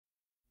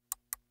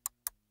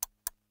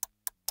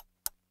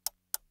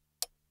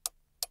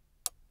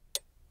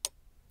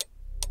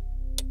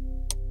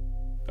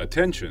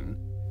Attention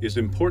is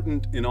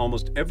important in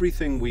almost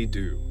everything we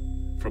do,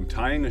 from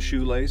tying a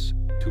shoelace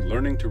to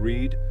learning to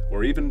read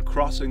or even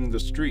crossing the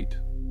street.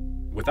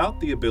 Without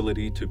the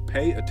ability to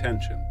pay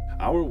attention,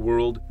 our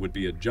world would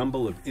be a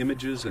jumble of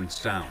images and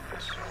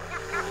sounds.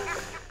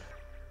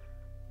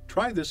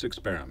 Try this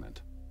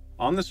experiment.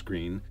 On the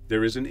screen,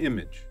 there is an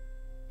image.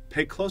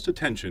 Pay close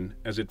attention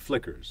as it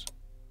flickers.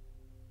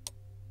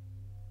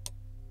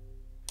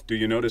 Do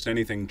you notice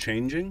anything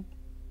changing?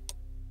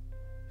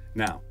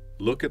 Now,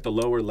 look at the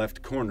lower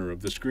left corner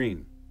of the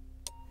screen.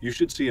 You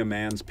should see a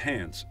man's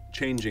pants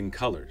changing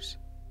colors.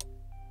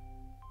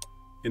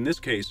 In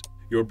this case,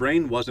 your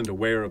brain wasn't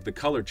aware of the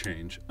color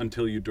change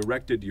until you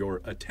directed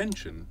your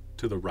attention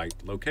to the right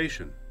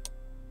location.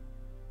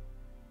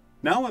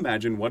 Now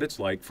imagine what it's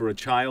like for a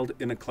child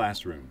in a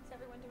classroom. Is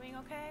everyone doing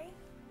okay?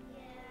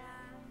 Yeah.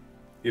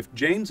 If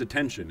Jane's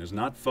attention is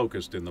not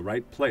focused in the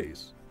right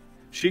place,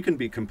 she can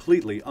be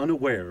completely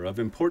unaware of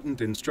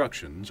important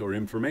instructions or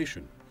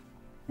information.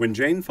 When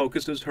Jane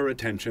focuses her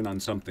attention on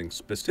something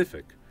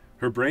specific,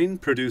 her brain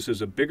produces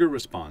a bigger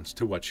response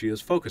to what she is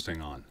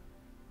focusing on.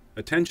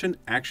 Attention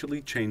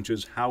actually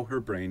changes how her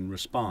brain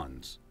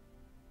responds.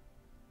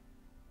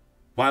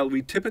 While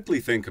we typically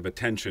think of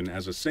attention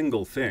as a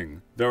single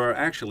thing, there are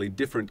actually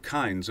different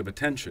kinds of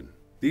attention.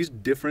 These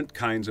different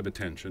kinds of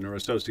attention are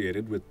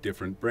associated with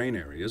different brain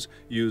areas,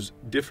 use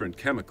different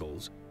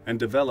chemicals, and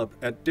develop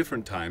at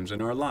different times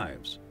in our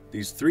lives.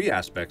 These three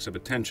aspects of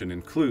attention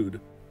include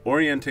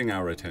orienting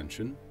our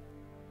attention,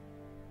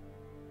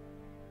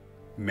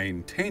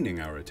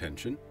 maintaining our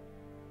attention,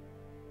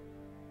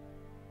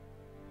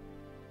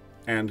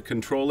 and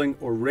controlling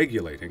or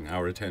regulating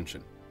our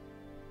attention.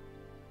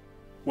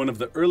 One of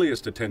the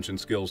earliest attention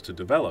skills to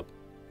develop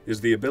is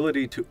the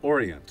ability to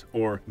orient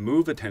or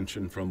move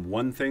attention from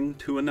one thing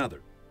to another.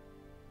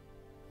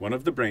 One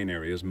of the brain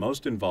areas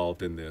most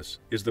involved in this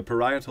is the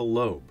parietal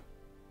lobe.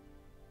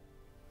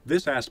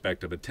 This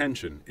aspect of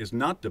attention is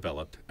not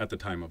developed at the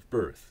time of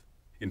birth.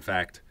 In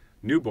fact,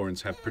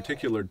 newborns have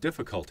particular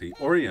difficulty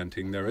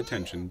orienting their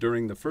attention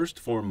during the first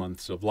 4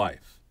 months of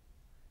life.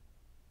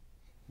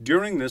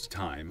 During this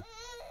time,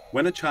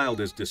 when a child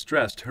is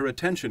distressed, her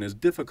attention is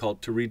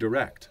difficult to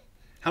redirect.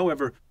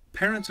 However,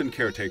 parents and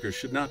caretakers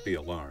should not be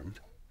alarmed.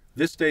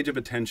 This stage of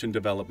attention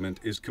development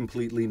is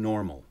completely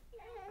normal.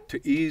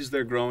 To ease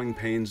their growing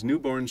pains,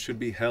 newborns should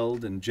be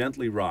held and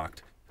gently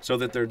rocked so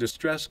that their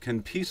distress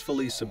can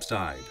peacefully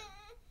subside.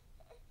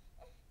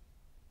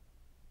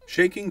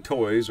 Shaking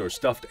toys or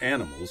stuffed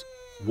animals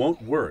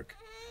won't work,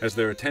 as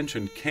their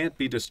attention can't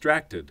be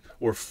distracted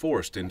or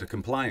forced into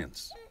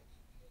compliance.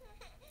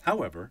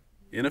 However,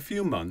 in a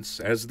few months,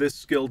 as this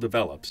skill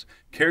develops,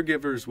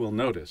 caregivers will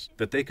notice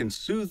that they can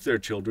soothe their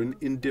children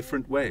in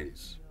different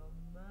ways.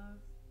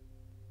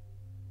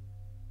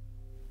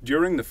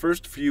 During the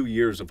first few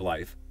years of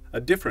life,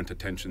 a different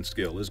attention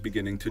skill is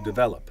beginning to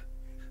develop: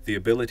 the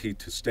ability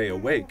to stay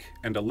awake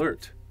and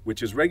alert,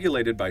 which is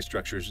regulated by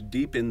structures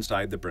deep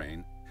inside the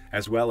brain,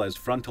 as well as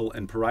frontal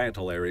and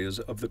parietal areas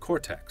of the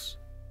cortex.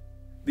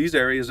 These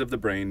areas of the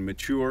brain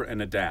mature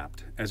and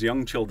adapt as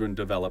young children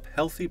develop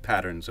healthy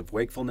patterns of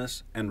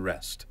wakefulness and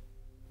rest.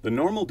 The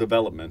normal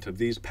development of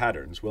these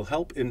patterns will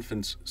help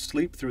infants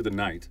sleep through the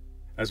night,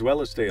 as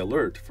well as stay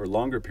alert for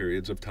longer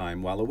periods of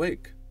time while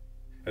awake.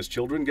 As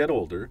children get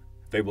older,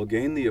 they will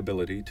gain the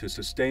ability to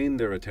sustain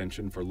their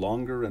attention for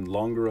longer and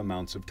longer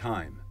amounts of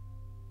time.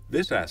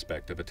 This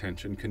aspect of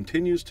attention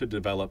continues to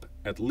develop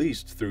at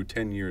least through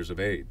 10 years of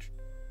age.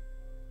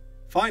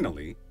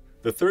 Finally,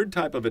 the third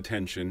type of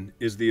attention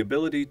is the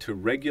ability to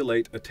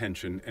regulate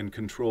attention and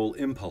control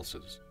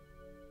impulses.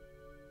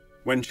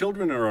 When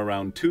children are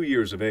around 2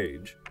 years of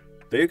age,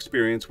 they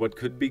experience what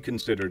could be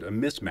considered a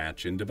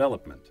mismatch in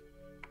development.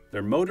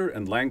 Their motor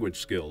and language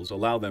skills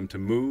allow them to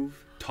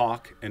move,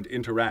 talk, and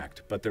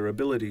interact, but their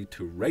ability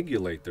to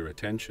regulate their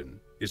attention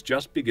is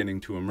just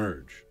beginning to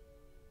emerge.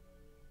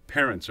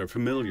 Parents are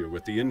familiar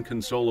with the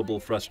inconsolable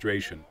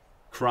frustration,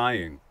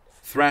 crying,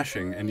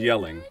 thrashing, and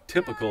yelling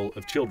typical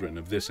of children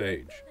of this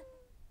age.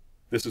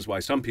 This is why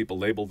some people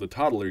label the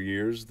toddler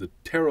years the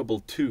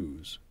terrible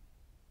twos.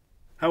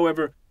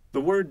 However,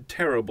 the word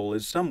terrible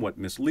is somewhat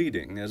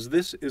misleading, as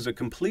this is a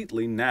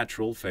completely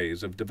natural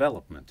phase of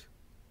development.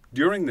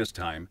 During this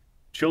time,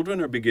 children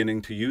are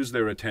beginning to use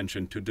their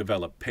attention to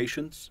develop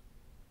patience,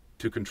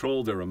 to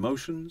control their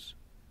emotions,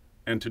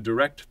 and to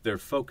direct their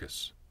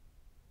focus.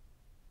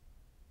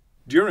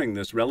 During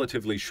this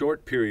relatively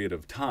short period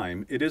of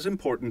time, it is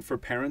important for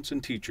parents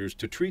and teachers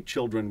to treat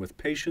children with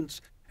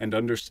patience and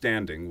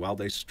understanding while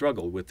they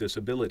struggle with this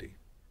ability.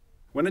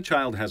 When a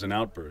child has an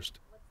outburst,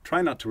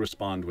 try not to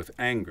respond with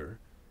anger.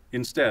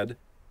 Instead,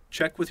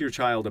 check with your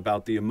child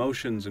about the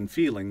emotions and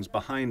feelings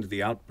behind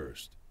the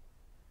outburst.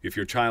 If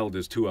your child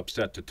is too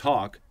upset to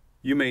talk,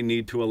 you may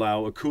need to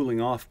allow a cooling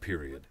off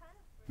period.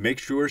 Make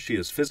sure she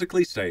is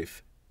physically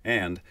safe,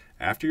 and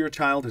after your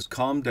child has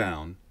calmed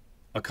down,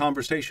 a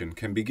conversation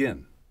can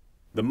begin.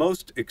 The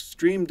most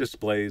extreme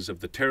displays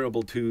of the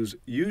terrible twos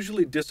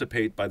usually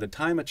dissipate by the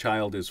time a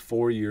child is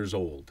 4 years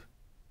old.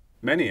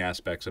 Many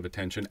aspects of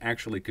attention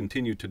actually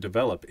continue to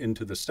develop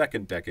into the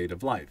second decade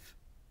of life.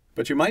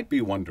 But you might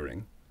be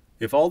wondering,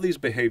 if all these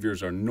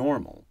behaviors are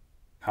normal,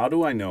 how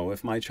do I know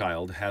if my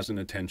child has an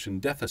attention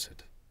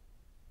deficit?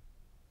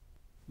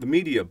 The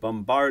media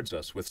bombards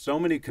us with so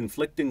many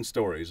conflicting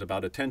stories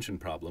about attention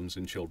problems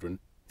in children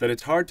that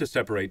it's hard to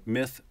separate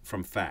myth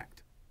from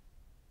fact.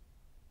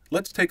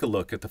 Let's take a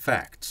look at the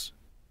facts.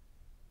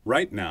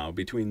 Right now,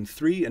 between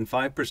 3 and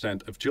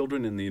 5% of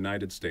children in the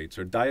United States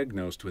are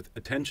diagnosed with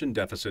attention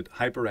deficit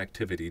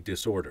hyperactivity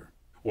disorder,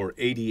 or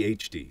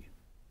ADHD.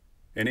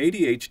 An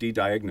ADHD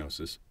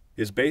diagnosis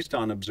is based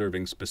on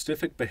observing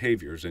specific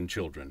behaviors in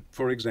children,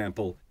 for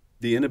example,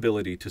 the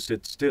inability to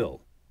sit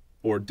still,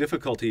 or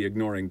difficulty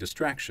ignoring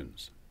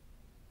distractions.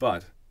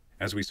 But,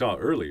 as we saw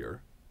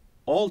earlier,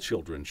 all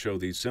children show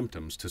these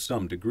symptoms to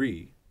some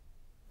degree.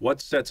 What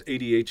sets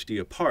ADHD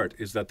apart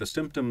is that the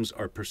symptoms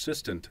are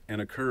persistent and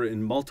occur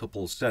in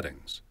multiple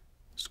settings,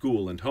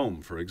 school and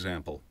home, for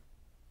example.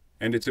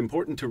 And it's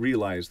important to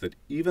realize that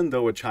even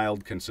though a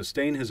child can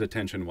sustain his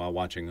attention while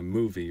watching a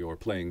movie or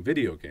playing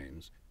video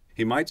games,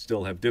 he might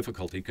still have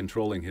difficulty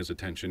controlling his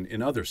attention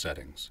in other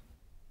settings.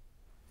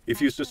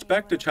 If you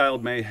suspect a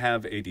child may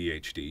have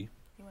ADHD,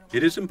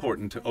 it is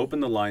important to open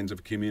the lines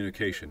of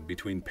communication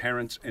between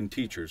parents and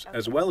teachers,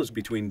 as well as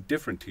between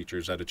different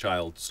teachers at a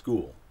child's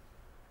school.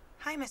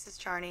 Hi, Mrs.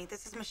 Charney.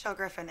 This is Michelle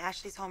Griffin,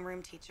 Ashley's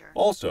homeroom teacher.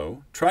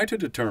 Also, try to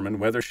determine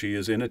whether she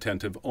is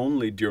inattentive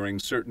only during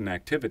certain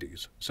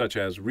activities, such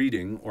as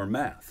reading or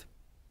math.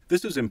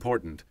 This is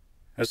important,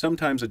 as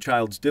sometimes a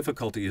child's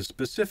difficulty is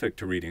specific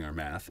to reading or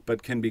math,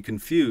 but can be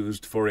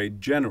confused for a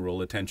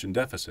general attention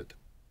deficit.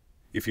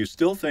 If you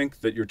still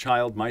think that your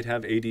child might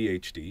have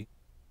ADHD,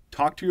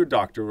 talk to your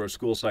doctor or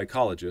school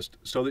psychologist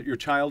so that your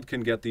child can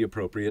get the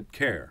appropriate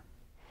care.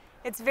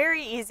 It's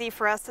very easy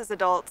for us as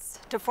adults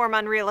to form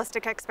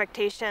unrealistic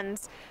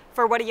expectations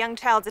for what a young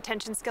child's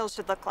attention skills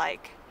should look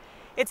like.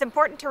 It's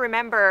important to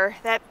remember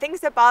that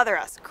things that bother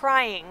us,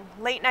 crying,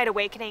 late-night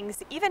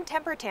awakenings, even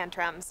temper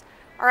tantrums,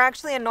 are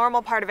actually a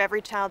normal part of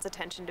every child's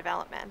attention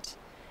development.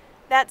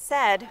 That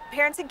said,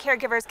 parents and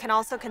caregivers can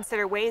also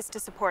consider ways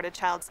to support a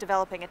child's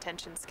developing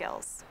attention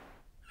skills.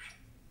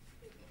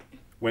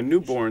 When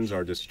newborns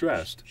are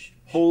distressed,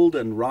 hold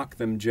and rock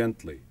them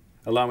gently,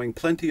 allowing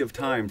plenty of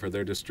time for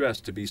their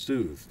distress to be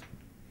soothed.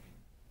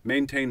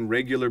 Maintain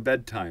regular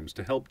bedtimes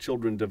to help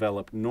children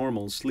develop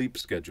normal sleep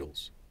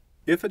schedules.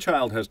 If a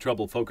child has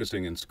trouble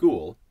focusing in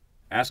school,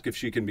 ask if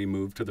she can be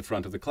moved to the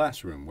front of the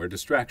classroom where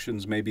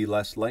distractions may be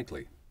less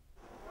likely.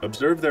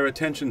 Observe their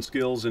attention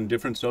skills in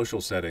different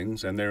social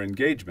settings and their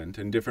engagement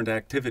in different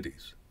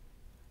activities.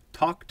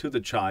 Talk to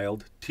the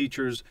child,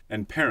 teachers,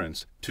 and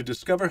parents to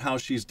discover how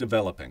she's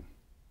developing.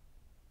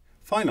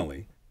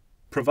 Finally,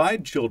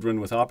 provide children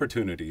with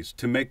opportunities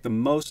to make the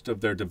most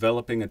of their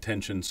developing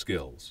attention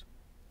skills.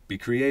 Be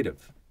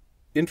creative.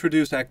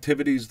 Introduce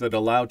activities that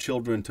allow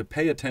children to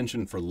pay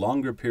attention for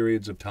longer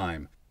periods of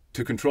time,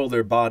 to control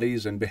their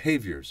bodies and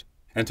behaviors,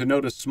 and to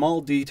notice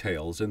small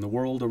details in the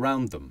world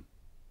around them.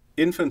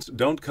 Infants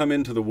don't come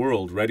into the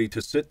world ready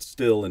to sit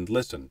still and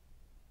listen.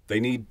 They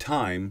need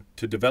time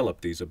to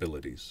develop these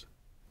abilities.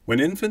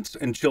 When infants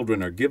and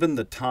children are given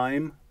the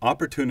time,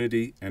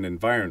 opportunity, and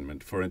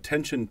environment for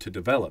attention to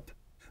develop,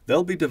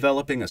 they'll be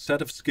developing a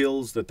set of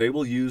skills that they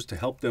will use to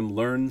help them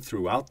learn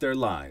throughout their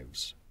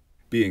lives.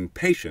 Being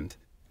patient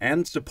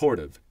and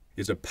supportive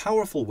is a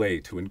powerful way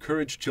to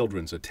encourage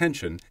children's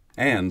attention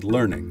and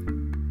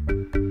learning.